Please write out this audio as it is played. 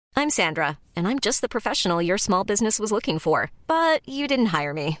I'm Sandra, and I'm just the professional your small business was looking for. But you didn't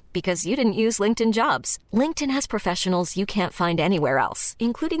hire me because you didn't use LinkedIn Jobs. LinkedIn has professionals you can't find anywhere else,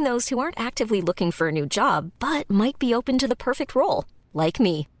 including those who aren't actively looking for a new job, but might be open to the perfect role, like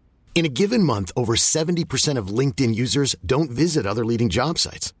me. In a given month, over 70% of LinkedIn users don't visit other leading job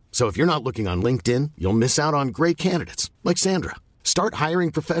sites. So if you're not looking on LinkedIn, you'll miss out on great candidates like Sandra. Start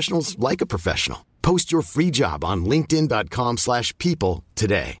hiring professionals like a professional. Post your free job on linkedin.com/people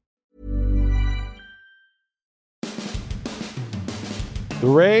today. The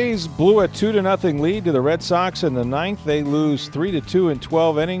Rays blew a 2-0 lead to the Red Sox in the ninth. They lose 3-2 in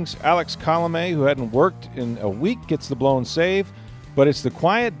 12 innings. Alex Colomé, who hadn't worked in a week, gets the blown save. But it's the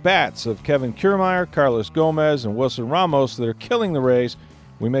quiet bats of Kevin Kiermaier, Carlos Gomez, and Wilson Ramos that are killing the Rays.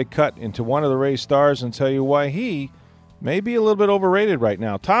 We may cut into one of the Rays stars and tell you why he may be a little bit overrated right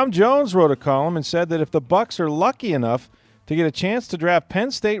now. Tom Jones wrote a column and said that if the Bucs are lucky enough to get a chance to draft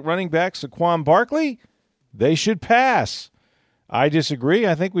Penn State running back Saquon Barkley, they should pass. I disagree.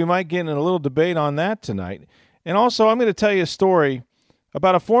 I think we might get in a little debate on that tonight. And also, I'm going to tell you a story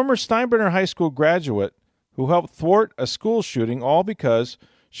about a former Steinbrenner High School graduate who helped thwart a school shooting, all because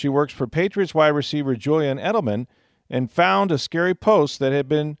she works for Patriots wide receiver Julian Edelman and found a scary post that had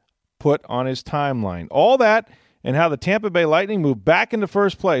been put on his timeline. All that and how the Tampa Bay Lightning moved back into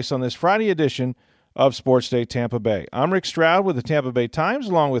first place on this Friday edition of Sports Day Tampa Bay. I'm Rick Stroud with the Tampa Bay Times,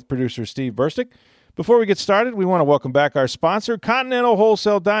 along with producer Steve Burstick. Before we get started, we want to welcome back our sponsor, Continental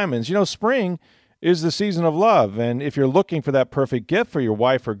Wholesale Diamonds. You know, spring is the season of love, and if you're looking for that perfect gift for your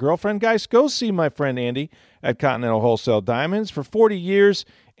wife or girlfriend, guys, go see my friend Andy at Continental Wholesale Diamonds. For 40 years,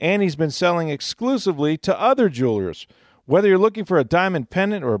 Andy's been selling exclusively to other jewelers. Whether you're looking for a diamond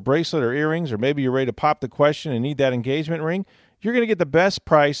pendant or a bracelet or earrings, or maybe you're ready to pop the question and need that engagement ring, you're going to get the best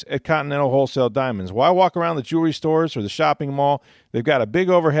price at Continental Wholesale Diamonds. Why walk around the jewelry stores or the shopping mall? They've got a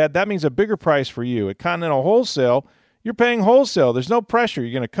big overhead. That means a bigger price for you. At Continental Wholesale, you're paying wholesale. There's no pressure.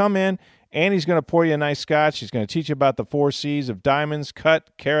 You're going to come in, and he's going to pour you a nice scotch. He's going to teach you about the 4 C's of diamonds: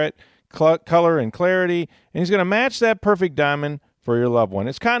 cut, carat, color, and clarity. And he's going to match that perfect diamond for your loved one.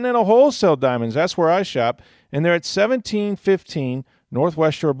 It's Continental Wholesale Diamonds. That's where I shop. And they're at 1715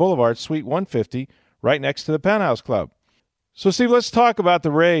 Northwest Shore Boulevard, Suite 150, right next to the Penthouse Club. So, Steve, let's talk about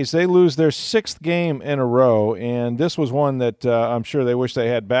the Rays. They lose their 6th game in a row, and this was one that I'm sure they wish they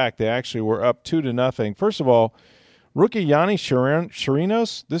had back. They actually were up 2-0. First of all, rookie Yanni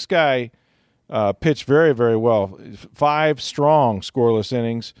Chirinos, this guy pitched very, very well. 5 strong scoreless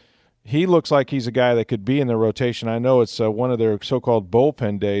innings. He looks like he's a guy that could be in the rotation. I know it's one of their so-called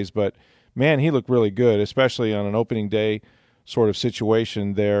bullpen days, but, man, he looked really good, especially on an opening day sort of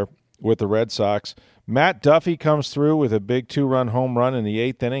situation there with the Red Sox. Matt Duffy comes through with a big 2-run home run in the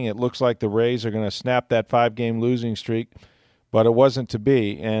 8th inning. It looks like the Rays are going to snap that 5-game losing streak, but it wasn't to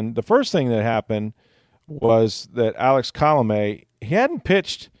be. And the first thing that happened was that Alex Colomé, he hadn't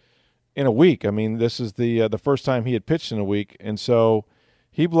pitched in a week. I mean, this is the first time he had pitched in a week, and so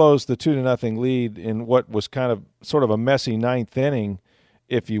he blows the 2-0 lead in what was kind of sort of a messy 9th inning,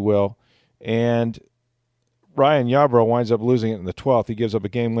 if you will. And Ryan Yarbrough winds up losing it in the 12th. He gives up a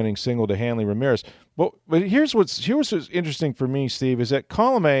game-winning single to Hanley Ramirez. But here's what's interesting for me, Steve, is that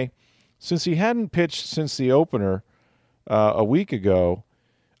Colomé, since he hadn't pitched since the opener a week ago,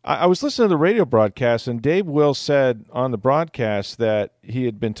 I was listening to the radio broadcast, and Dave Will said on the broadcast that he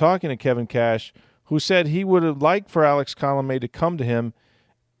had been talking to Kevin Cash, who said he would have liked for Alex Colomé to come to him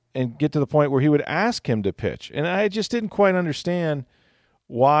and get to the point where he would ask him to pitch. And I just didn't quite understand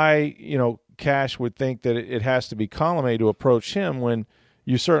why, Cash would think that it has to be Colomé to approach him when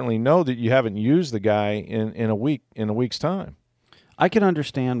you certainly know that you haven't used the guy in a week's time. I can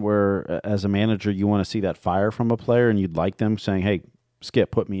understand where, as a manager, you want to see that fire from a player, and you'd like them saying, "Hey, Skip,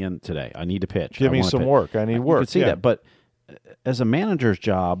 put me in today. I need to pitch. Give me some work. I need work." You can see that, but as a manager's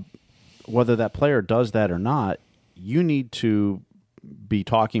job, whether that player does that or not, you need to be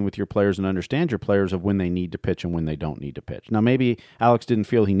talking with your players and understand your players of when they need to pitch and when they don't need to pitch. Now, maybe Alex didn't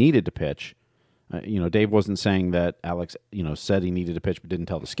feel he needed to pitch. Dave wasn't saying that Alex, said he needed to pitch but didn't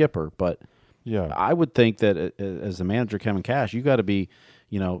tell the skipper. But yeah, I would think that as the manager, Kevin Cash, you got to be,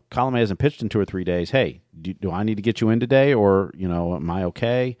 Colomé hasn't pitched in 2 or 3 days. Hey, do I need to get you in today, or am I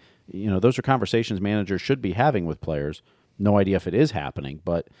okay? Those are conversations managers should be having with players. No idea if it is happening,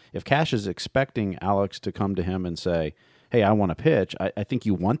 but if Cash is expecting Alex to come to him and say, "Hey, I want to pitch," I think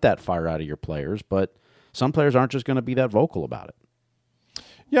you want that fire out of your players, but some players aren't just going to be that vocal about it.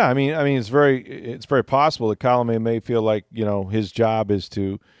 Yeah, I mean, it's very possible that Colomé may feel like his job is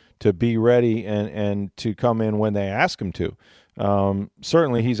to to be ready and to come in when they ask him to.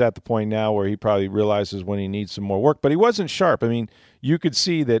 Certainly he's at the point now where he probably realizes when he needs some more work, but he wasn't sharp. I mean, you could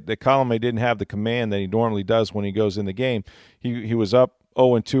see that Colomé didn't have the command that he normally does when he goes in the game. He was up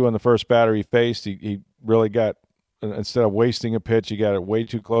 0-2 on the first batter he faced. He really got, instead of wasting a pitch, he got it way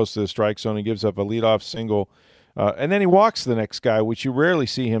too close to the strike zone. He gives up a leadoff single, and then he walks the next guy, which you rarely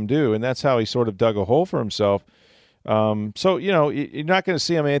see him do, and that's how he sort of dug a hole for himself. So, you're not going to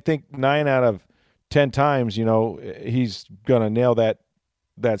see him. I mean, I think 9 out of 10 times, he's going to nail that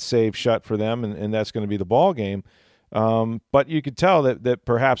save shut for them, and that's going to be the ball game. But you could tell that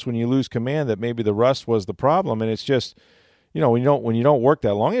perhaps when you lose command that maybe the rust was the problem, and it's just, when you don't work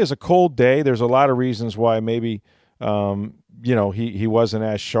that long. It was a cold day. There's a lot of reasons why maybe, he wasn't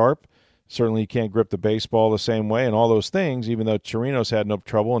as sharp. Certainly he can't grip the baseball the same way and all those things, even though Chirinos had no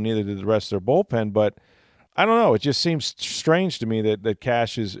trouble and neither did the rest of their bullpen. But I don't know. It just seems strange to me that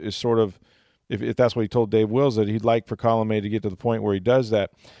Cash is sort of, if that's what he told Dave Wills, that he'd like for Colomé to get to the point where he does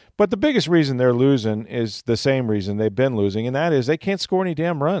that. But the biggest reason they're losing is the same reason they've been losing, and that is they can't score any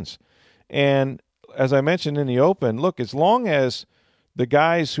damn runs. And as I mentioned in the open, look, as long as the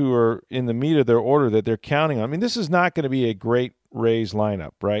guys who are in the meat of their order that they're counting on, I mean, this is not going to be a great Rays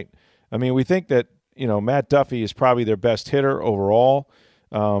lineup, right? I mean, we think that, Matt Duffy is probably their best hitter overall.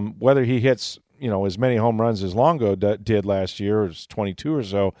 Whether he hits, as many home runs as Longo did last year, or 22 or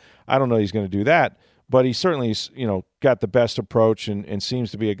so, I don't know he's going to do that. But he certainly, got the best approach and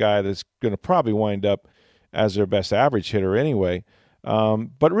seems to be a guy that's going to probably wind up as their best average hitter anyway.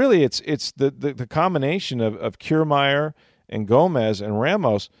 But really, it's the combination of Kiermaier and Gomez and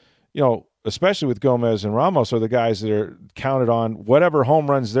Ramos, especially with Gomez and Ramos, are the guys that are counted on whatever home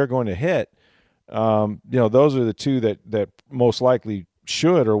runs they're going to hit. Those are the two that most likely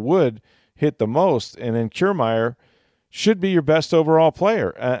should or would hit the most. And then Kiermaier should be your best overall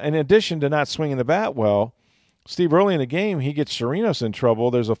player. In addition to not swinging the bat well, Steve, early in the game, he gets Chirinos in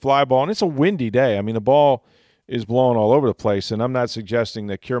trouble. There's a fly ball, and it's a windy day. I mean, the ball is blowing all over the place, and I'm not suggesting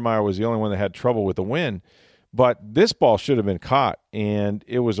that Kiermaier was the only one that had trouble with the wind. But this ball should have been caught, and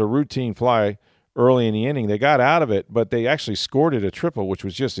it was a routine fly early in the inning. They got out of it, but they actually scored it a triple, which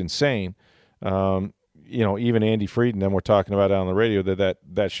was just insane. Even Andy Fried and them were talking about it on the radio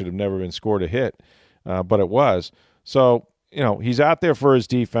that should have never been scored a hit, but it was. So, he's out there for his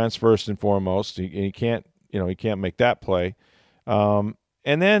defense first and foremost. He can't make that play. And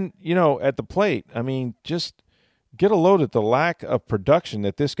then, at the plate, I mean, just get a load at the lack of production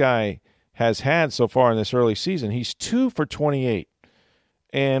that this guy has had so far in this early season. He's 2 for 28.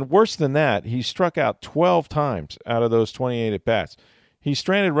 And worse than that, he struck out 12 times out of those 28 at-bats. He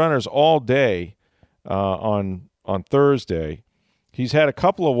stranded runners all day on Thursday. He's had a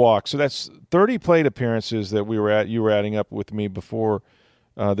couple of walks. So that's 30 plate appearances that you were adding up with me before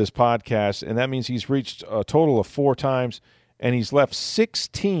this podcast, and that means he's reached a total of 4 times, and he's left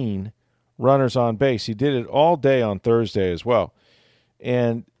 16 runners on base. He did it all day on Thursday as well.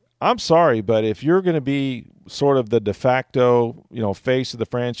 And I'm sorry, but if you're going to be sort of the de facto, face of the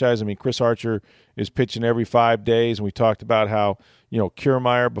franchise, I mean, Chris Archer is pitching every 5 days, and we talked about how,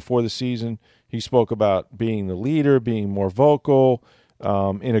 Kiermaier before the season, he spoke about being the leader, being more vocal,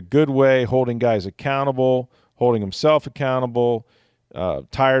 in a good way, holding guys accountable, holding himself accountable,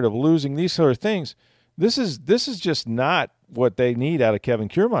 tired of losing, these sort of things. This is just not what they need out of Kevin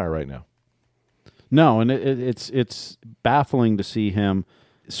Kiermaier right now. No, and it's baffling to see him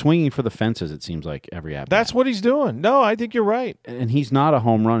swinging for the fences, it seems like, every at-bat. That's what he's doing. No, I think you're right. And he's not a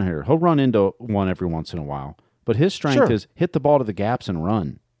home run hitter. He'll run into one every once in a while. But his strength is hit the ball to the gaps and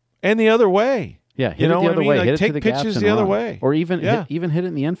run. And the other way. Yeah, hit it the other way. Like, hit it take to the gaps pitches and the other run. way. Or even hit it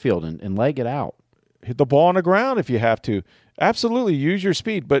in the infield and leg it out. Hit the ball on the ground if you have to. Absolutely, use your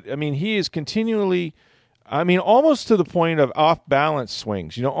speed. But, I mean, he is continually, almost to the point of off-balance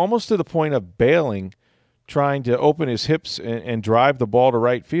swings, almost to the point of bailing, trying to open his hips and drive the ball to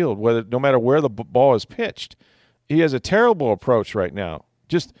right field, no matter where the ball is pitched. He has a terrible approach right now.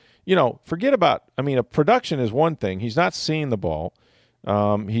 Just, forget about, a production is one thing. He's not seeing the ball.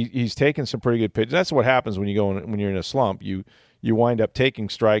 He's taken some pretty good pitches. That's what happens when you're in a slump. You wind up taking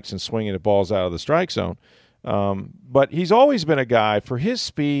strikes and swinging at balls out of the strike zone. But he's always been a guy for his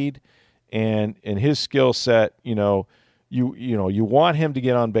speed and his skill set. You want him to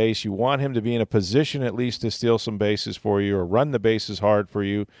get on base. You want him to be in a position at least to steal some bases for you or run the bases hard for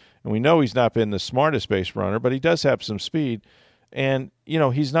you. And we know he's not been the smartest base runner, but he does have some speed. And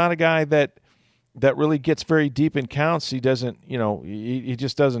he's not a guy that really gets very deep in counts. He doesn't, he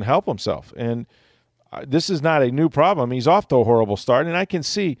just doesn't help himself. And this is not a new problem. He's off to a horrible start. And I can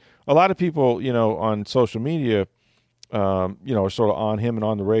see a lot of people, on social media are sort of on him and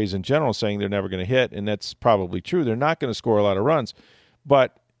on the Rays in general, saying they're never going to hit, and that's probably true. They're not going to score a lot of runs,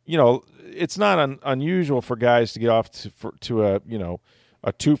 but it's not unusual for guys to get off to a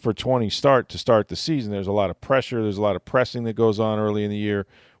 2-for-20 start to start the season. There's a lot of pressure. There's a lot of pressing that goes on early in the year.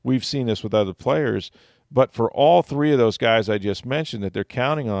 We've seen this with other players, but for all three of those guys I just mentioned that they're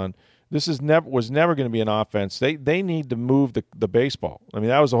counting on, this was never going to be an offense. They need to move the baseball. I mean,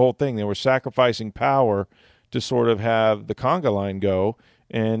 that was the whole thing. They were sacrificing power to sort of have the conga line go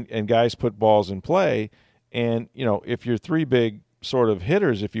and guys put balls in play. And, if your three big sort of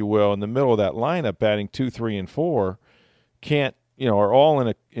hitters, if you will, in the middle of that lineup, batting 2, 3, and 4, can't, are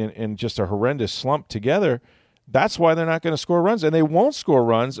all in just a horrendous slump together, that's why they're not going to score runs. And they won't score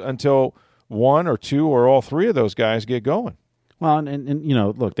runs until one or two or all three of those guys get going. Well, and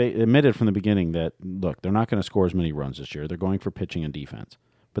look, they admitted from the beginning that, look, they're not going to score as many runs this year. They're going for pitching and defense.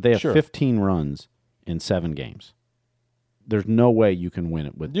 But they have 15 runs in 7 games. There's no way you can win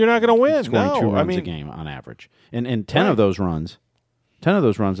it with You're not going to win. scoring No, 2 runs a game on average. And 10 of those runs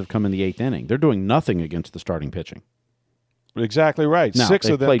have come in the 8th inning. They're doing nothing against the starting pitching. Exactly right. Now, 6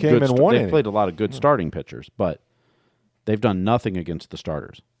 of them came in one inning. They've played a lot of good starting pitchers, but they've done nothing against the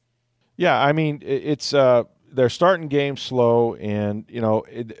starters. Yeah, I mean, it's they're starting games slow, and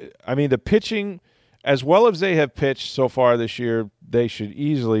the pitching, as well as they have pitched so far this year, they should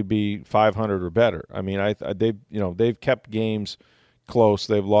easily be 500 or better. I mean, they've kept games close.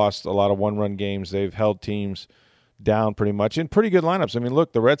 They've lost a lot of one-run games. They've held teams down pretty much in pretty good lineups. I mean,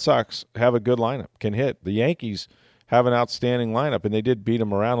 look, the Red Sox have a good lineup, can hit. The Yankees have an outstanding lineup, and they did beat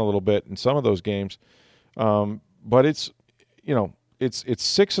them around a little bit in some of those games. But it's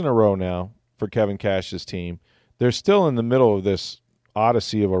 6 in a row now for Kevin Cash's team. They're still in the middle of this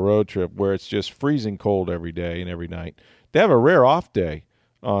odyssey of a road trip where it's just freezing cold every day and every night. They have a rare off day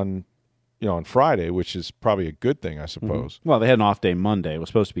on Friday, which is probably a good thing, I suppose. Mm-hmm. Well, they had an off day Monday. It was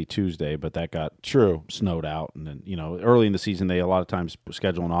supposed to be Tuesday, but that got snowed out. And then, early in the season, they a lot of times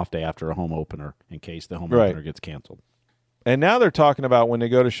schedule an off day after a home opener in case the home opener gets canceled. And now they're talking about when they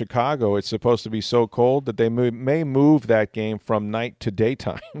go to Chicago, it's supposed to be so cold that they may move that game from night to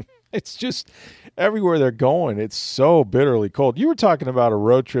daytime. It's just everywhere they're going, it's so bitterly cold. You were talking about a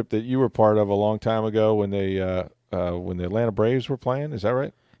road trip that you were part of a long time ago when the Atlanta Braves were playing. Is that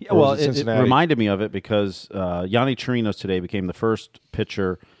right? Yeah, well, it reminded me of it because Yanni Chirinos today became the first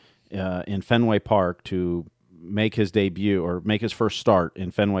pitcher in Fenway Park to make his debut or make his first start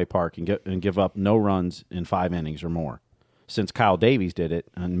in Fenway Park and give up no runs in 5 innings or more, since Kyle Davies did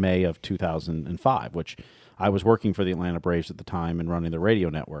it in May of 2005, which I was working for the Atlanta Braves at the time and running the radio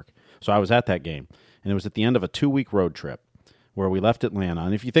network. So I was at that game, and it was at the end of a 2-week road trip where we left Atlanta.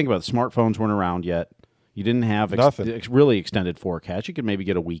 And if you think about it, smartphones weren't around yet. You didn't have really extended forecast. You could maybe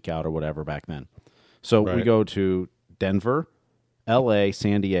get a week out or whatever back then. So we go to Denver, L.A.,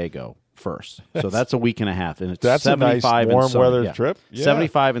 San Diego first. So that's a week and a half. And it's that's 75 a nice warm weather trip. Yeah.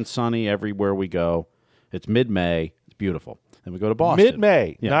 75 and sunny everywhere we go. It's mid-May. It's beautiful. Then we go to Boston.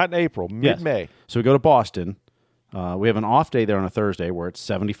 Mid-May, not in April. Mid-May. Yes. So we go to Boston. We have an off day there on a Thursday where it's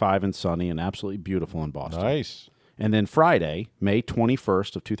 75 and sunny and absolutely beautiful in Boston. Nice. And then Friday, May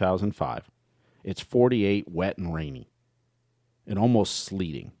 21st of 2005, it's 48, wet and rainy, and almost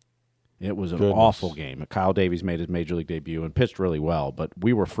sleeting. It was an awful game. Kyle Davies made his major league debut and pitched really well, but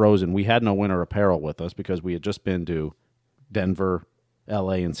we were frozen. We had no winter apparel with us because we had just been to Denver,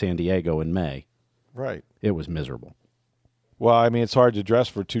 L.A., and San Diego in May. Right. It was miserable. Well, I mean, it's hard to dress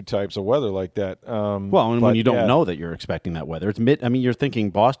for 2 types of weather like that. Well, and when you don't know that you're expecting that weather, you're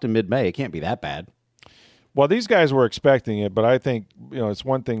thinking Boston mid-May. It can't be that bad. Well, these guys were expecting it, but I think it's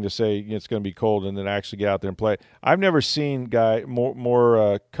one thing to say it's going to be cold and then actually get out there and play. I've never seen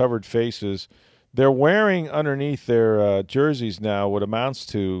more covered faces. They're wearing underneath their jerseys now what amounts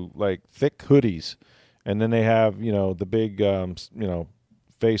to like thick hoodies, and then they have the big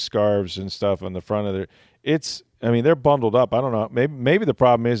face scarves and stuff on the front of their. They're bundled up. I don't know. Maybe the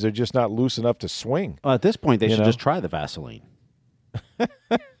problem is they're just not loose enough to swing. At this point, they should just try the Vaseline.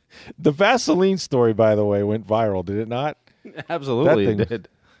 The Vaseline story, by the way, went viral, did it not? Absolutely, it did.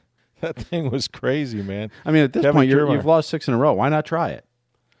 That thing was crazy, man. I mean, at this point, you've lost 6 in a row. Why not try it?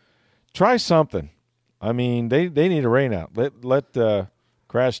 Try something. I mean, they need a rain out. Let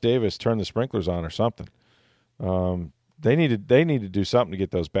Crash Davis turn the sprinklers on or something. They need to do something to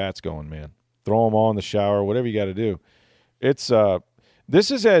get those bats going, man. Throw them all in the shower, whatever you got to do.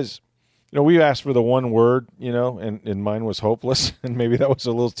 This is as we asked for the one word, and mine was hopeless, and maybe that was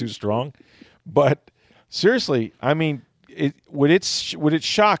a little too strong. But seriously, I mean, would it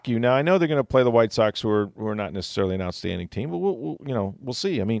shock you? Now I know they're going to play the White Sox, who are not necessarily an outstanding team, but we'll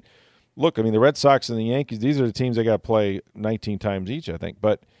see. I mean, look, I mean, the Red Sox and the Yankees, these are the teams they got to play 19 times each, I think.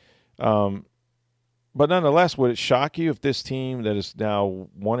 But nonetheless, would it shock you if this team that is now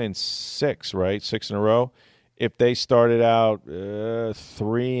 1-6, right, 6 in a row, if they started out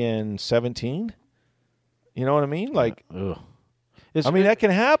 3-17? You know what I mean? Like, that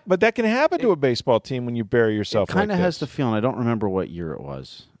can happen, but that can happen to a baseball team when you bury yourself. It kind of has the feeling. I don't remember what year it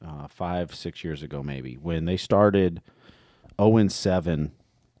was, 5-6 years ago maybe, when they started 0-7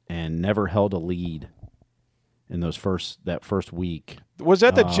 and never held a lead in that first week. Was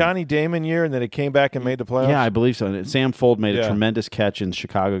that the Johnny Damon year, and then it came back and made the playoffs? Yeah, I believe so. And Sam Fuld made a tremendous catch in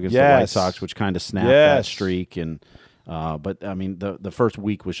Chicago against the White Sox, which kind of snapped that streak. And but I mean, the first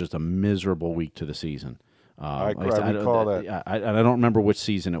week was just a miserable week to the season. I recall that. I don't remember which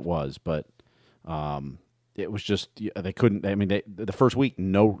season it was, but it was just they couldn't. I mean, the first week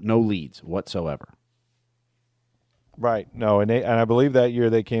no leads whatsoever. Right. No, and I believe that year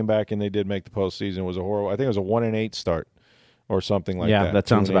they came back and they did make the postseason. It was a horrible. I think it was a 1-8 start or something like that. Yeah, that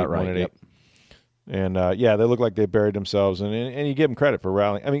sounds about right. Yep. And they look like they buried themselves, and you give them credit for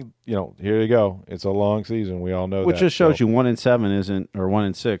rallying. I mean, here you go. It's a long season. We all know which that. Which just shows you 1-7 isn't, or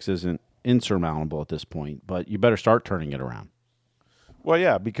 1-6 isn't insurmountable at this point. But you better start turning it around. Well,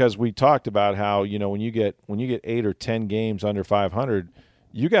 yeah, because we talked about how when you get 8 or 10 games under 500,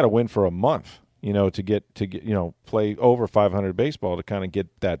 you got to win for a month. To get play over 500 baseball to kind of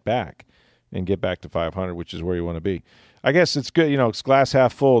get that back and get back to 500, which is where you want to be. I guess it's good. It's glass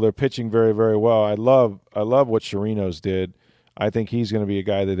half full. They're pitching very, very well. I love what Chirinos did. I think he's going to be a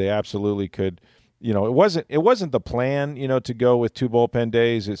guy that they absolutely could. It wasn't the plan. To go with 2 bullpen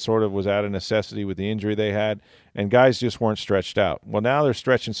days. It sort of was out of necessity with the injury they had, and guys just weren't stretched out. Well, now they're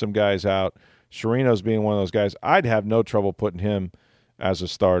stretching some guys out. Chirinos being one of those guys, I'd have no trouble putting him as a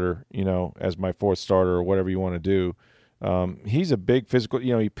starter, as my 4th starter or whatever you want to do. He's a big physical,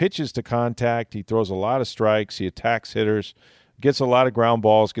 he pitches to contact. He throws a lot of strikes. He attacks hitters, gets a lot of ground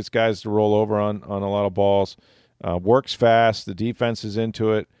balls, gets guys to roll over on a lot of balls, works fast. The defense is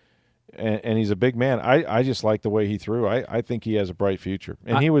into it, and he's a big man. I just like the way he threw. I think he has a bright future.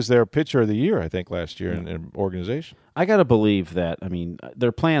 And he was their pitcher of the year, I think, last year in organization. I got to believe that. I mean,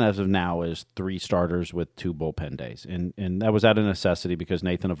 their plan as of now is 3 starters with 2 bullpen days. And that was out of necessity because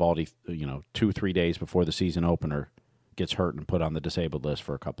Nathan Eovaldi, 2-3 days before the season opener, gets hurt and put on the disabled list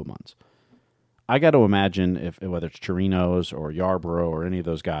for a couple months. I got to imagine whether it's Chirinos or Yarbrough or any of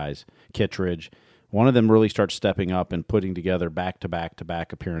those guys, Kittredge, one of them really starts stepping up and putting together back-to-back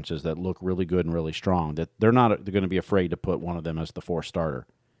appearances that look really good and really strong, that they're going to be afraid to put one of them as the 4th starter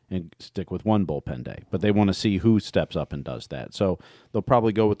and stick with 1 bullpen day. But they want to see who steps up and does that. So they'll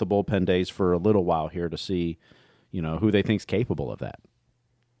probably go with the bullpen days for a little while here to see, who they think's capable of that.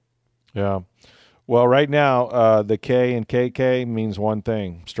 Yeah. Well, right now, the K in KK means one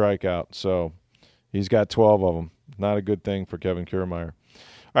thing, strikeout. So he's got 12 of them. Not a good thing for Kevin Kiermaier.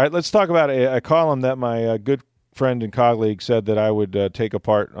 All right, let's talk about a column that my good friend and colleague said that I would take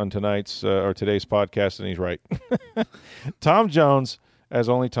apart on tonight's or today's podcast, and he's right. Tom Jones, as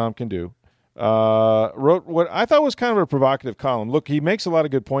only Tom can do, wrote what I thought was kind of a provocative column. Look, he makes a lot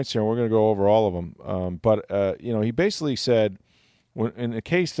of good points here, and we're going to go over all of them. But he basically said, in the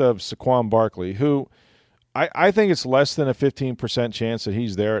case of Saquon Barkley, who I think it's less than a 15% chance that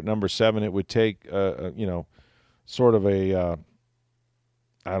he's there at number 7. It would take, sort of a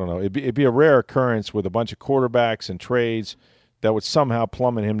I don't know. It'd be a rare occurrence with a bunch of quarterbacks and trades that would somehow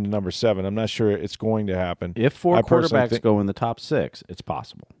plummet him to number 7. I'm not sure it's going to happen. If 4 quarterbacks go in the top 6, it's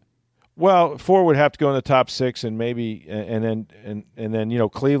possible. Well, 4 would have to go in the top 6, and maybe, and then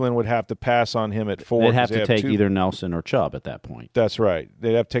Cleveland would have to pass on him at 4. They'd have to take either Nelson or Chubb at that point. That's right.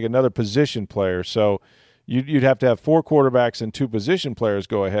 They'd have to take another position player. So you'd have to have 4 quarterbacks and 2 position players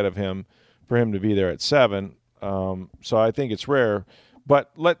go ahead of him for him to be there at 7. So I think it's rare.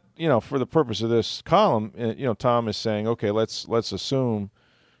 But for the purpose of this column, Tom is saying, okay, let's assume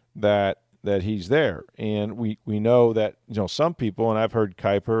that he's there, and we know that some people, and I've heard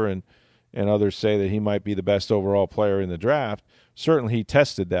Kuiper and others say that he might be the best overall player in the draft. Certainly, he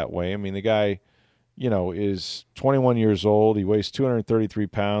tested that way. I mean, the guy, is 21 years old. He weighs 233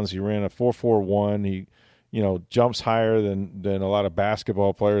 pounds. He ran a 4.41. He, jumps higher than a lot of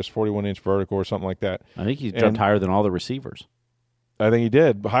basketball players, 41-inch vertical or something like that. I think he jumped higher than all the receivers. I think he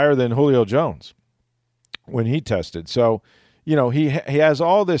did, higher than Julio Jones when he tested. So, he has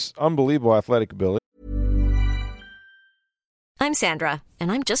all this unbelievable athletic ability. I'm Sandra,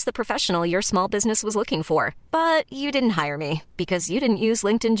 and I'm just the professional your small business was looking for. But you didn't hire me because you didn't use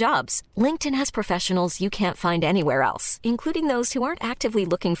LinkedIn Jobs. LinkedIn has professionals you can't find anywhere else, including those who aren't actively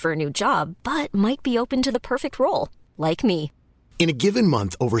looking for a new job, but might be open to the perfect role, like me. In a given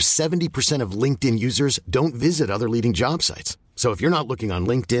month, over 70% of LinkedIn users don't visit other leading job sites. So if you're not looking on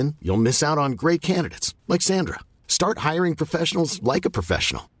LinkedIn, you'll miss out on great candidates like Sandra. Start hiring professionals like a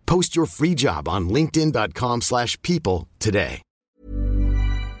professional. Post your free job on linkedin.com/people today.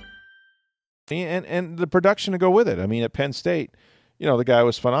 And the production to go with it. I mean, at Penn State, the guy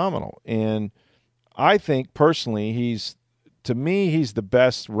was phenomenal. And I think personally he's the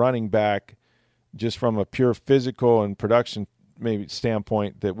best running back just from a pure physical and production maybe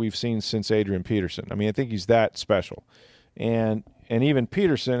standpoint that we've seen since Adrian Peterson. I mean, I think he's that special. And even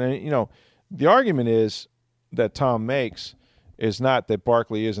Peterson, and the argument is that Tom makes is not that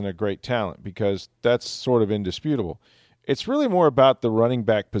Barkley isn't a great talent, because that's sort of indisputable. It's really more about the running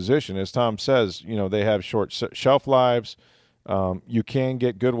back position. As Tom says, they have short shelf lives. You can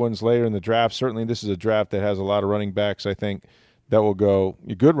get good ones later in the draft. Certainly this is a draft that has a lot of running backs, I think, that will go,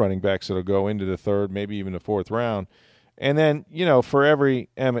 good running backs that will go into the third, maybe even the fourth round. And then, for every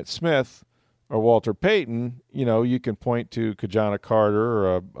Emmitt Smith or Walter Payton, you can point to Kajana Carter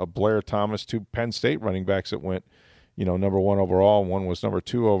or a Blair Thomas, two Penn State running backs that went, number 1 overall, and one was number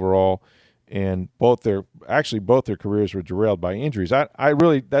 2 overall. And both their careers were derailed by injuries. I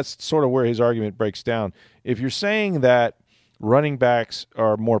really, that's sort of where his argument breaks down. If you're saying that running backs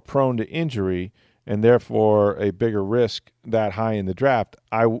are more prone to injury and therefore a bigger risk that high in the draft,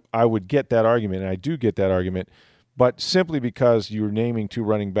 I would get that argument, and I do get that argument. But simply because you're naming 2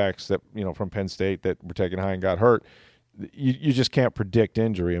 running backs that, from Penn State that were taken high and got hurt, you just can't predict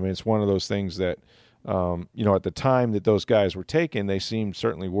injury. I mean, it's one of those things that, at the time that those guys were taken, they seemed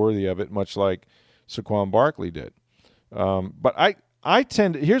certainly worthy of it, much like Saquon Barkley did. But I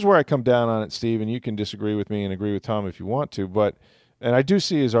tend to, here's where I come down on it, Steve, and you can disagree with me and agree with Tom if you want to, and I do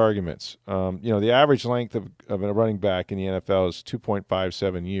see his arguments. The average length of a running back in the NFL is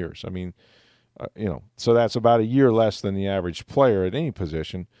 2.57 years. I mean, so that's about a year less than the average player at any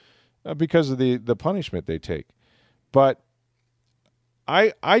position because of the punishment they take. But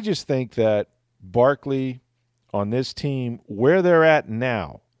I just think that Barkley on this team, where they're at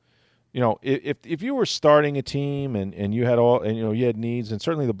now, if you were starting a team and you had you had needs, and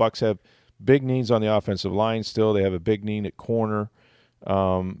certainly the Bucs have big needs on the offensive line still. They have a big need at corner.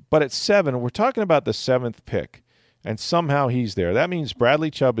 But at 7, we're talking about the 7th pick, and somehow he's there. That means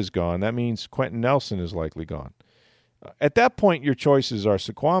Bradley Chubb is gone. That means Quentin Nelson is likely gone. At that point, your choices are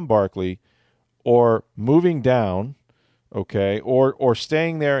Saquon Barkley or moving down, okay, or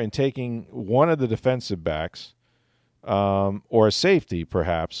staying there and taking one of the defensive backs, or a safety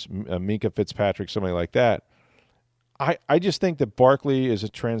perhaps, Minkah Fitzpatrick, somebody like that. I just think that Barkley is a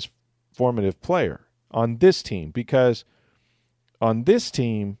transformative player on this team, because on this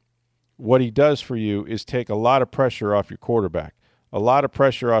team, what he does for you is take a lot of pressure off your quarterback, a lot of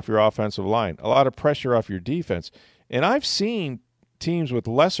pressure off your offensive line, a lot of pressure off your defense. And I've seen teams with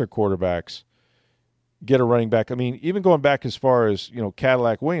lesser quarterbacks get a running back. I mean, even going back as far as,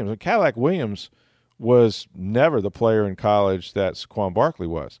 Cadillac Williams. And Cadillac Williams was never the player in college that Saquon Barkley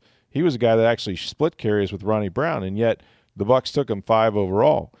was. He was a guy that actually split carries with Ronnie Brown, and yet the Bucs took him 5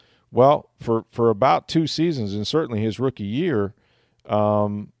 overall. Well, for about 2 seasons, and certainly his rookie year,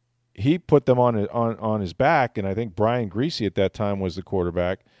 he put them on his back, and I think Brian Griese at that time was the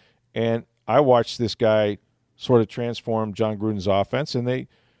quarterback. And I watched this guy sort of transform John Gruden's offense, and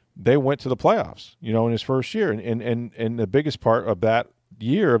they went to the playoffs, in his first year. And the biggest part of that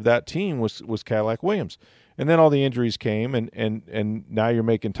year of that team was Cadillac Williams. And then all the injuries came, and now you're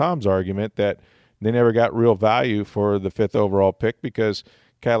making Tom's argument that they never got real value for the 5th overall pick because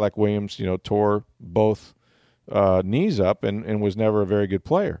Cadillac Williams, tore both knees up and was never a very good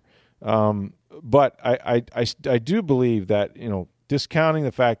player. But I do believe that, discounting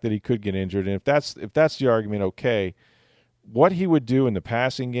the fact that he could get injured, and if that's the argument, okay, what he would do in the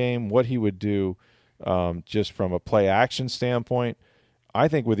passing game, what he would do just from a play action standpoint, I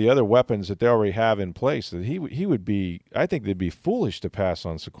think with the other weapons that they already have in place, that he would be. I think they'd be foolish to pass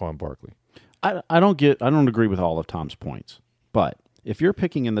on Saquon Barkley. I don't agree with all of Tom's points, but if you're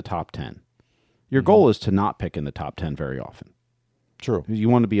picking in the top 10, your goal is to not pick in the top 10 very often. True. You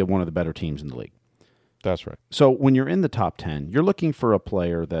want to be one of the better teams in the league. That's right. So when you're in the top 10, you're looking for a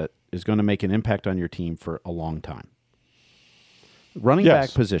player that is going to make an impact on your team for a long time. Running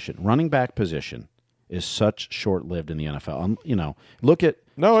back position is such short-lived in the NFL. Look at...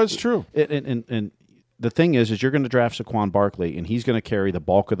 No, it's true. And the thing is you're going to draft Saquon Barkley, and he's going to carry the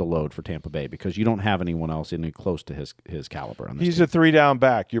bulk of the load for Tampa Bay because you don't have anyone else any close to his caliber on this He's team. a 3-down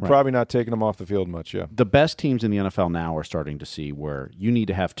back. You're probably not taking him off the field much, yeah. The best teams in the NFL now are starting to see where you need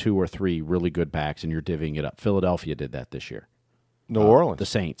to have 2 or 3 really good backs, and you're divvying it up. Philadelphia did that this year. New Orleans. The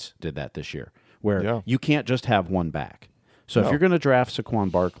Saints did that this year, where you can't just have one back. So if No. you're going to draft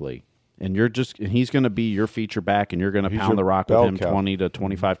Saquon Barkley and he's going to be your feature back and you're going to He's pound your the rock with bell him cow. 20 to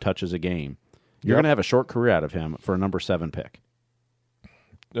 25 touches a game, you're Yep. going to have a short career out of him for a number 7 pick.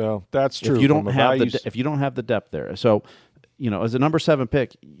 No, that's true. If you don't From a have values- if you don't have the depth there. So, as a number 7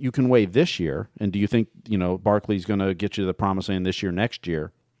 pick, you can weigh this year, and do you think, Barkley's going to get you the promised land this year, next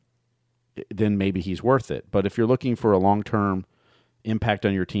year? Then maybe he's worth it. But if you're looking for a long-term impact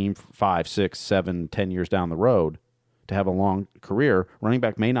on your team 5, 6, 7, 10 years down the road to have a long career, running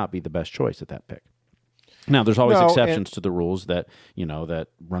back may not be the best choice at that pick. Now, there's always No, exceptions to the rules that, that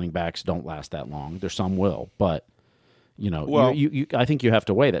running backs don't last that long. There's some will, but, Well- I think you have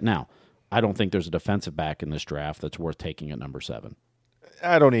to weigh that. Now, I don't think there's a defensive back in this draft that's worth taking at number 7.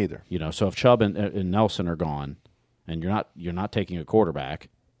 I don't either. So if Chubb and Nelson are gone and you're not taking a quarterback,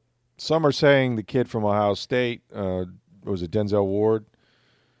 Some are saying the kid from Ohio State, was it Denzel Ward?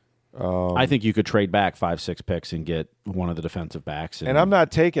 I think you could trade back 5, 6 picks and get one of the defensive backs. And I'm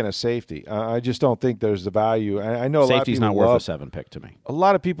not taking a safety. I just don't think there's the value. I know a lot of Safety's people not worth love, a 7 pick to me. A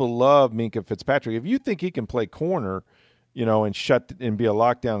lot of people love Minkah Fitzpatrick. If you think he can play corner, and shut and be a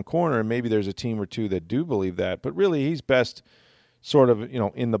lockdown corner, and maybe there's a team or two that do believe that, but really he's best sort of,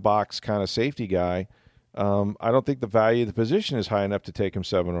 in the box kind of safety guy. I don't think the value of the position is high enough to take him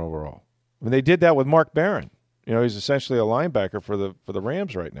 7 overall. I mean, they did that with Mark Barron. He's essentially a linebacker for the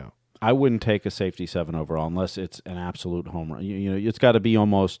Rams right now. I wouldn't take a safety 7 overall unless it's an absolute home run. It's got to be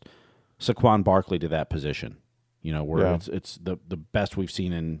almost Saquon Barkley to that position. Where it's the best we've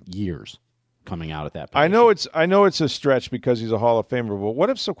seen in years coming out at that position. I know it's a stretch because he's a Hall of Famer, but what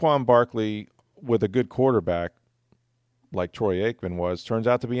if Saquon Barkley with a good quarterback like Troy Aikman was turns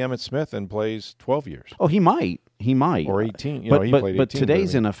out to be Emmitt Smith and plays 12 years? Oh, he might. Or 18. He He played 18. but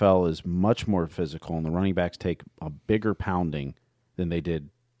Today's NFL is much more physical, and the running backs take a bigger pounding than they did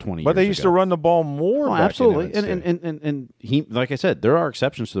 20 years ago. But they used to run the ball more. Oh, back absolutely. in Emmitt's day. And he, like I said, there are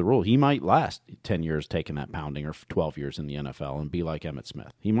exceptions to the rule. He might last 10 years taking that pounding or 12 years in the NFL and be like Emmitt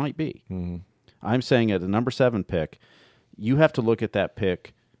Smith. He might be. Mm-hmm. I'm saying at the number 7 pick, you have to look at that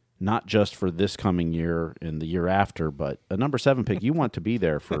pick not just for this coming year and the year after, but a number 7 pick, you want to be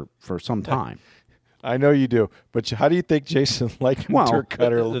there for some time. I know you do, but how do you think Jason Leighton Dirk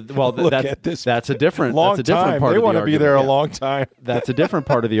Cutter look at this? That's a different long that's a different time. part They of the want to be there a argument. long time. That's a different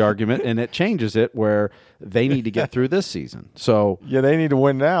part of the argument, and it changes it where they need to get through this season. So Yeah, they need to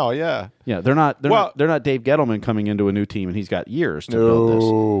win now. Yeah. they're not Dave Gettleman coming into a new team and he's got years to build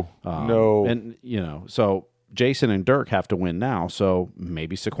this. No. And so Jason and Dirk have to win now. So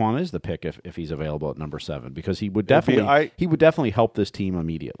maybe Saquon is the pick if he's available at number 7 because he would definitely help this team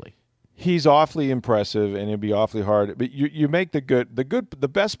immediately. He's awfully impressive, and it'd be awfully hard. But you make the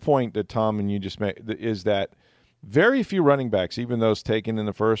best point that Tom and you just made is that very few running backs, even those taken in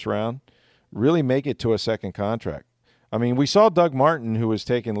the first round, really make it to a second contract. I mean, we saw Doug Martin, who was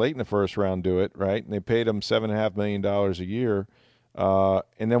taken late in the first round, do it, right? And they paid him $7.5 million a year.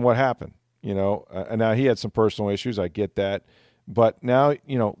 And then what happened? And now he had some personal issues. I get that. But now,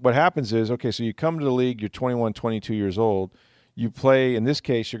 what happens is, okay, so you come to the league, you're 21, 22 years old. You play, in this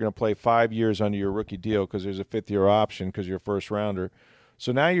case, you're going to play 5 years under your rookie deal because there's a 5th-year option because you're a first rounder.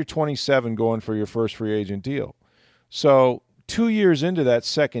 So now you're 27 going for your first free agent deal. So 2 years into that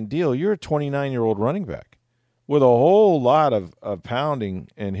second deal, you're a 29-year-old running back with a whole lot of pounding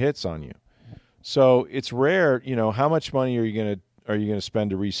and hits on you. So it's rare, how much money are you going to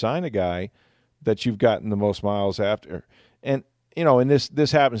spend to re-sign a guy that you've gotten the most miles after? And and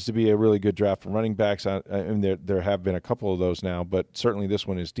this happens to be a really good draft for running backs. And there have been a couple of those now, but certainly this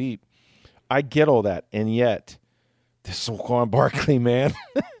one is deep. I get all that, and yet this Saquon Barkley, man,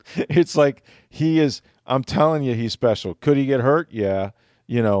 it's like he is. I'm telling you, he's special. Could he get hurt? Yeah,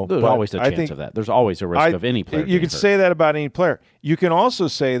 There's always a chance of that. There's always a risk of any player. You could say that about any player. You can also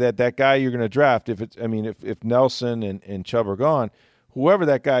say that guy you're going to draft, if Nelson and Chubb are gone, whoever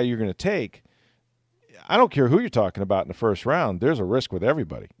that guy you're going to take. I don't care who you're talking about in the first round. There's a risk with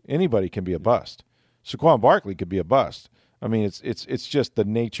everybody. Anybody can be a bust. Saquon Barkley could be a bust. I mean, it's just the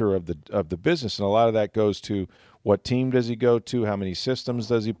nature of the business, and a lot of that goes to what team does he go to, how many systems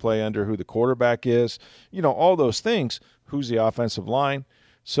does he play under, who the quarterback is, all those things. Who's the offensive line?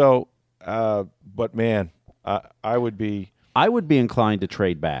 So, but man, I would be inclined to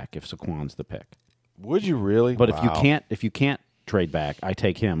trade back if Saquon's the pick. Would you really? But Wow. if you can't trade back, I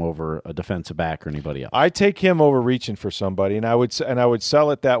take him over a defensive back or anybody else. I take him over reaching for somebody, and I would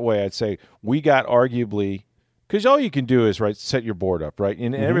sell it that way. I'd say we got arguably, because all you can do is set your board up, right?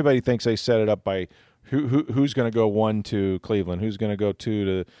 And everybody thinks they set it up by who's going to go 1 to Cleveland, who's going to go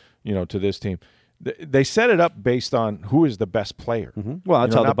 2 to this team. They set it up based on who is the best player. Well,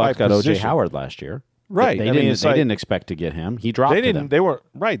 that's how the not by Bucs got O.J. position. Howard last year. Right. They didn't expect to get him. He dropped. They weren't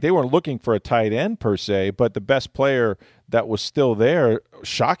right. They weren't looking for a tight end per se, but the best player that was still there,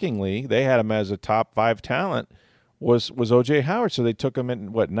 shockingly, they had him as a top 5 talent, was O.J. Howard. So they took him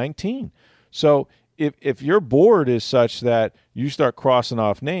in 19. So if your board is such that you start crossing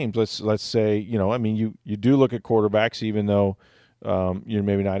off names, let's say, you do look at quarterbacks, even though you're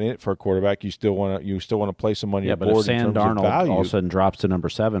maybe not in it for a quarterback, you still want to play some on your board. But if Sam in terms Darnold of value, all of a sudden drops to number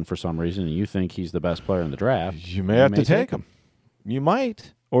 7 for some reason, and you think he's the best player in the draft, you may have to take him. You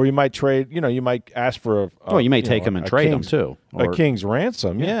might, or you might trade. You might ask for you may take him and trade him too, a king's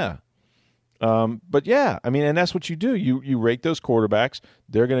ransom. Yeah. But yeah, and that's what you do. You rate those quarterbacks.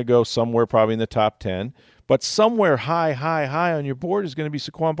 They're going to go somewhere probably in the top 10, but somewhere high on your board is going to be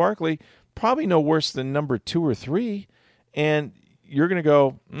Saquon Barkley, probably no worse than number 2 or 3, and you're going to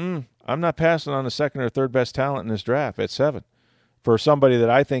go, I'm not passing on the second or third best talent in this draft at 7 for somebody that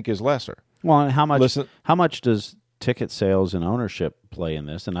I think is lesser. Well, and how much does ticket sales and ownership play in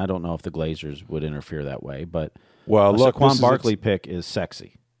this? And I don't know if the Glazers would interfere that way, but Saquon Barkley pick is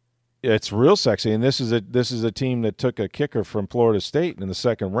sexy. It's real sexy, and this is a team that took a kicker from Florida State in the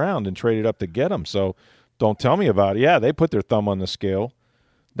second round and traded up to get him. So don't tell me about it. Yeah, they put their thumb on the scale.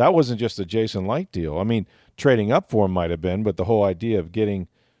 That wasn't just a Jason Licht deal. Trading up for him might have been, but the whole idea of getting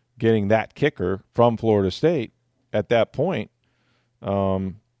that kicker from Florida State at that point,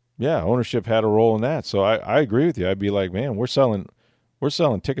 ownership had a role in that. So I agree with you. I'd be like, man, we're selling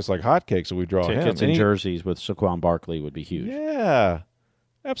tickets like hotcakes if we draw tickets him. and jerseys with Saquon Barkley would be huge. Yeah.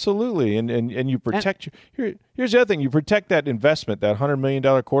 Absolutely, and you protect here's the other thing: you protect that investment, that $100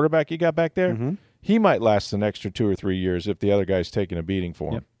 million quarterback you got back there. Mm-hmm. He might last an extra 2 or 3 years if the other guy's taking a beating for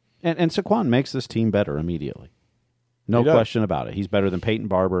him. Yep. And Saquon makes this team better immediately, no question about it. He's better than Peyton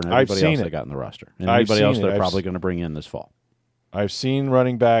Barber and everybody else they got in the roster, and anybody else they're probably going to bring in this fall. I've seen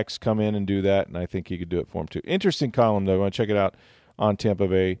running backs come in and do that, and I think he could do it for him too. Interesting column though. I want to check it out on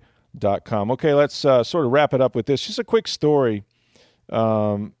TampaBay.com. Okay, let's sort of wrap it up with this. Just a quick story.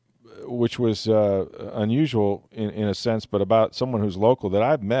 Which was unusual in a sense, but about someone who's local that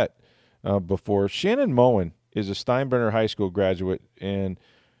I've met before. Shannon Moen is a Steinbrenner High School graduate, and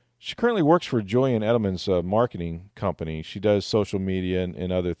she currently works for Julian Edelman's marketing company. She does social media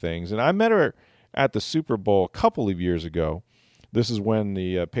and other things. And I met her at the Super Bowl a couple of years ago. This is when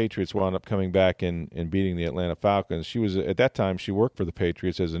the Patriots wound up coming back and beating the Atlanta Falcons. She was at that time, she worked for the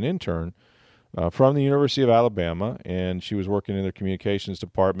Patriots as an intern from the University of Alabama, and she was working in their communications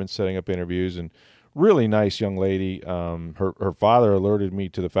department, setting up interviews, and really nice young lady. Her father alerted me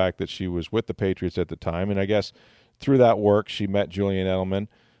to the fact that she was with the Patriots at the time, and I guess through that work she met Julian Edelman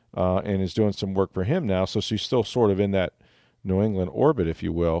and is doing some work for him now, so she's still sort of in that New England orbit, if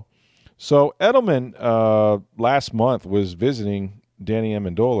you will. So Edelman last month was visiting Danny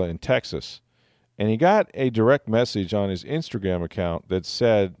Amendola in Texas, and he got a direct message on his Instagram account that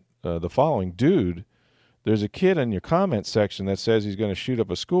said the following: dude, there's a kid in your comment section that says he's going to shoot up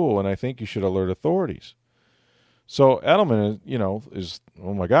a school, and I think you should alert authorities. So Edelman, is,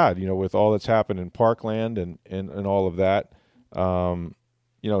 oh my God, with all that's happened in Parkland and all of that,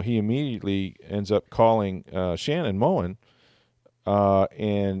 he immediately ends up calling Shannon Moen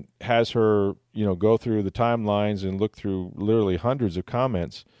and has her, go through the timelines and look through literally hundreds of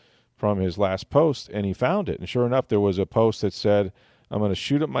comments from his last post, and he found it. And sure enough, there was a post that said, I'm going to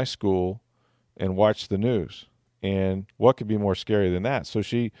shoot up my school and watch the news. And what could be more scary than that? So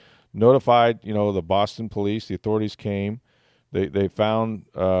she notified, the Boston police. The authorities came. They found,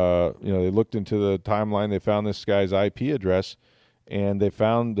 they looked into the timeline. They found this guy's IP address, and they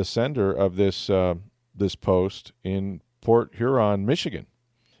found the sender of this post in Port Huron, Michigan.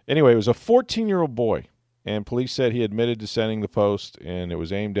 Anyway, it was a 14-year-old boy, and police said he admitted to sending the post, and it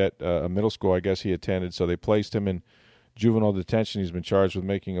was aimed at a middle school I guess he attended. So they placed him in juvenile detention. He's been charged with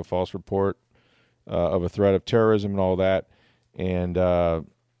making a false report of a threat of terrorism and all that. And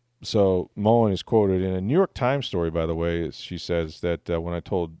so Moen is quoted in a New York Times story, by the way. She says that when I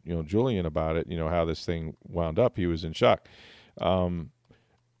told Julian about it, how this thing wound up, he was in shock.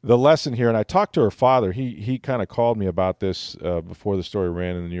 The lesson here, and I talked to her father. He kind of called me about this before the story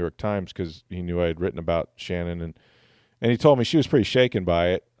ran in the New York Times because he knew I had written about Shannon, and he told me she was pretty shaken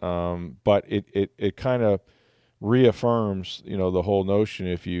by it. But it kind of reaffirms, the whole notion,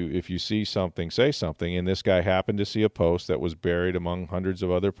 if you see something, say something. And this guy happened to see a post that was buried among hundreds of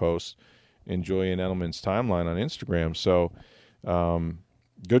other posts in Julian Edelman's timeline on Instagram. So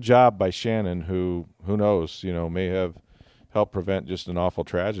good job by Shannon, who knows, may have helped prevent just an awful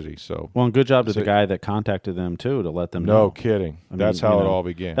tragedy. So and good job to the guy that contacted them too, to let them know. No kidding. That's how it all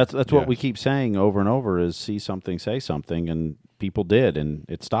began. That's what we keep saying over and over is see something, say something, and people did, and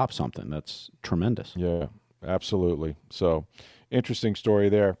it stopped something. That's tremendous. Yeah, absolutely. So, interesting story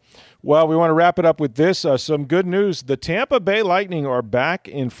there. Well, we want to wrap it up with this. Some good news. The Tampa Bay Lightning are back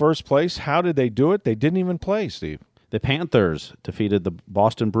in first place. How did they do it? They didn't even play, Steve. The Panthers defeated the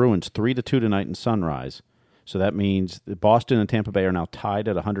Boston Bruins 3-2 tonight in Sunrise. So that means Boston and Tampa Bay are now tied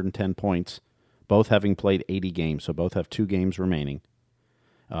at 110 points, both having played 80 games, so both have 2 games remaining.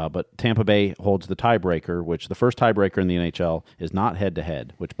 But Tampa Bay holds the tiebreaker, which the first tiebreaker in the NHL is not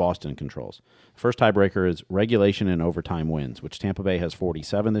head-to-head, which Boston controls. The first tiebreaker is regulation and overtime wins, which Tampa Bay has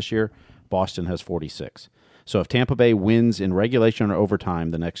 47 this year, Boston has 46. So if Tampa Bay wins in regulation or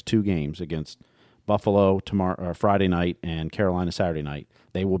overtime the next 2 games against Buffalo tomorrow, Friday night, and Carolina Saturday night,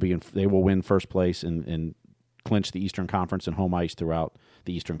 they will win first place and clinch the Eastern Conference and home ice throughout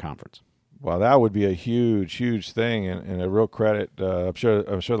the Eastern Conference. Well, that would be a huge, huge thing, and a real credit. I'm sure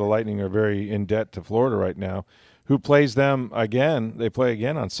the Lightning are very in debt to Florida right now. Who plays them again? They play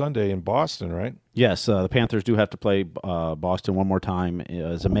again on Sunday in Boston, right? Yes, the Panthers do have to play Boston one more time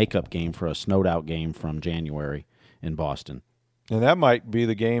as a makeup game for a snowed-out game from January in Boston. And that might be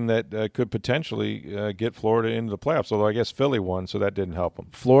the game that could potentially get Florida into the playoffs, although I guess Philly won, so that didn't help them.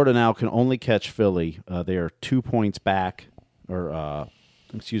 Florida now can only catch Philly. They are 2 points back, 4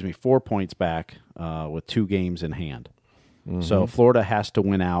 points back with 2 games in hand. Mm-hmm. So Florida has to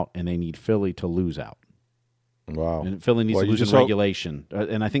win out, and they need Philly to lose out. Wow. And Philly needs to lose in regulation.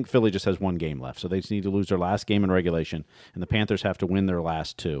 And I think Philly just has 1 game left, so they just need to lose their last game in regulation, and the Panthers have to win their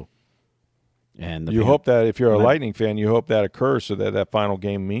last 2. And you hope that if you're a Lightning fan, you hope that occurs so that final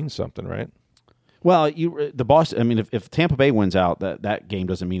game means something, right? Well, Boston. I mean, if Tampa Bay wins out, that game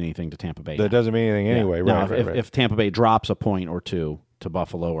doesn't mean anything to Tampa Bay. That doesn't mean anything anyway, right? If Tampa Bay drops a point or 2 to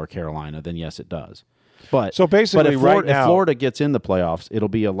Buffalo or Carolina, then yes, it does. But so basically, if Florida gets in the playoffs, it'll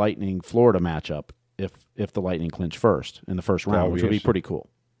be a Lightning Florida matchup if the Lightning clinch first in the first round, which would be pretty cool.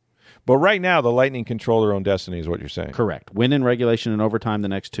 But right now, the Lightning control their own destiny is what you're saying. Correct. Win in regulation and overtime the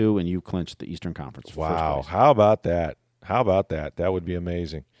next 2, and you clinch the Eastern Conference. Wow. How about that? That would be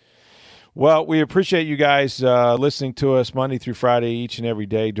amazing. Well, we appreciate you guys listening to us Monday through Friday each and every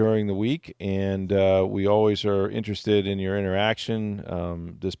day during the week, and we always are interested in your interaction.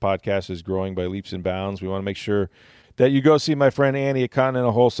 This podcast is growing by leaps and bounds. We want to make sure that you go see my friend Andy at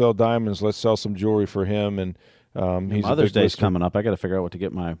Continental Wholesale Diamonds. Let's sell some jewelry for him, and he's Mother's Day's coming up. I got to figure out what to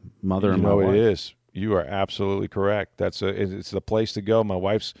get my mother and my wife. It is. You are absolutely correct. It's the place to go. My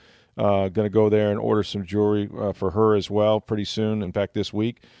wife's going to go there and order some jewelry for her as well pretty soon. In fact, this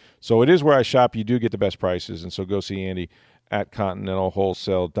week. So it is where I shop. You do get the best prices, and so go see Andy at Continental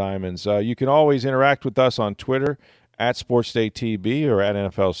Wholesale Diamonds. You can always interact with us on Twitter at SportsDayTB or at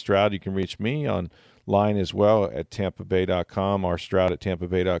NFL Stroud. You can reach me online as well at TampaBay.com, or Stroud at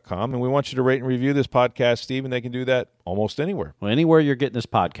TampaBay.com. And we want you to rate and review this podcast, Steve, and they can do that almost anywhere. Well, anywhere you're getting this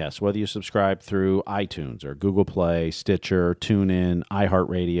podcast, whether you subscribe through iTunes or Google Play, Stitcher, TuneIn,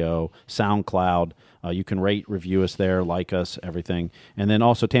 iHeartRadio, SoundCloud, you can rate, review us there, like us, everything. And then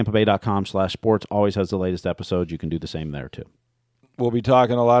also TampaBay.com/sports always has the latest episodes. You can do the same there, too. We'll be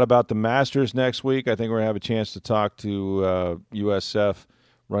talking a lot about the Masters next week. I think we're going to have a chance to talk to USF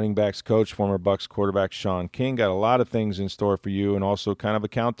running backs coach, former Bucs quarterback Sean King. Got a lot of things in store for you, and also kind of a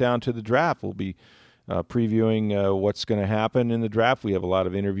countdown to the draft. We'll be previewing what's going to happen in the draft. We have a lot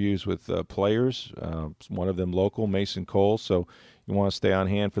of interviews with players, one of them local, Mason Cole, so you want to stay on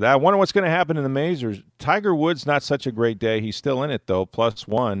hand for that. I wonder what's going to happen in the Mazers. Tiger Woods, not such a great day. He's still in it, though,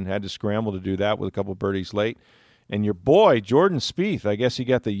 +1. Had to scramble to do that with a couple birdies late. And your boy, Jordan Spieth, I guess he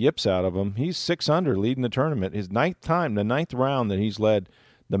got the yips out of him. He's 6 under, leading the tournament. His 9th round that he's led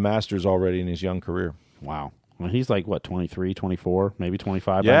the Masters already in his young career. Wow. Well, he's like, 23, 24, maybe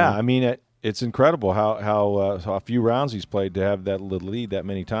 25? Yeah, I mean, it's incredible how a few rounds he's played to have that lead that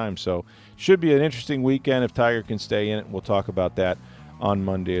many times. So should be an interesting weekend if Tiger can stay in it. We'll talk about that on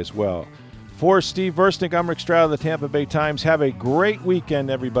Monday as well. For Steve Versnick, I'm Rick Stroud of the Tampa Bay Times. Have a great weekend,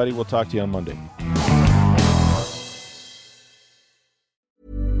 everybody. We'll talk to you on Monday.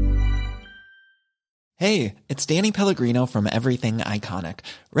 Hey, it's Danny Pellegrino from Everything Iconic.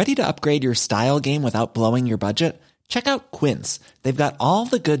 Ready to upgrade your style game without blowing your budget? Check out Quince. They've got all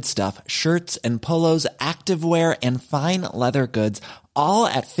the good stuff, shirts and polos, activewear, and fine leather goods, all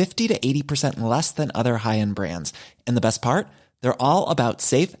at 50 to 80% less than other high-end brands. And the best part? They're all about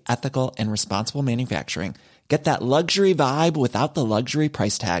safe, ethical, and responsible manufacturing. Get that luxury vibe without the luxury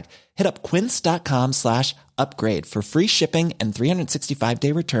price tag. Hit up quince.com/upgrade for free shipping and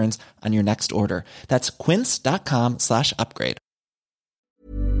 365-day returns on your next order. That's quince.com/upgrade.